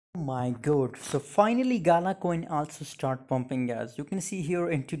my god, so finally Gala coin also start pumping, guys. You can see here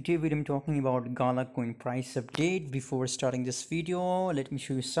in today video I'm talking about Gala coin price update. Before starting this video, let me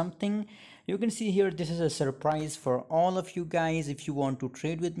show you something. You can see here this is a surprise for all of you guys. If you want to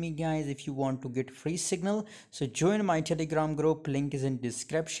trade with me, guys, if you want to get free signal, so join my Telegram group, link is in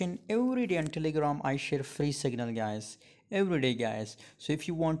description. Every day on Telegram I share free signal, guys, every day, guys. So if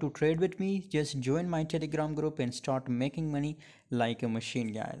you want to trade with me, just join my Telegram group and start making money like a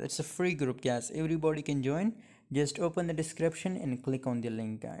machine, guys. It's a free group, guys, everybody can join. Just open the description and click on the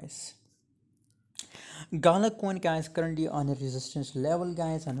link, guys. Gala coin, guys, currently on a resistance level,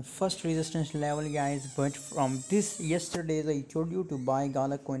 guys, on the first resistance level, guys. But from this yesterday I told you to buy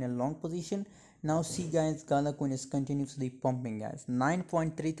Gala coin in long position. Now see, guys, Gala coin is continuously pumping, guys.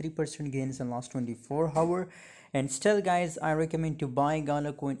 9.33% gains in last 24 hour. And still, guys, I recommend to buy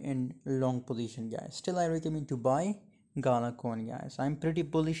Gala coin in long position, guys. Still I recommend to buy Gala coin, guys. I'm pretty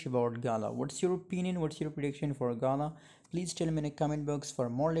bullish about Gala. What's your opinion? What's your prediction for Gala? Please tell me in the comment box. For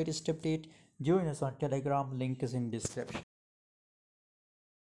more latest update, join us on Telegram, link is in description.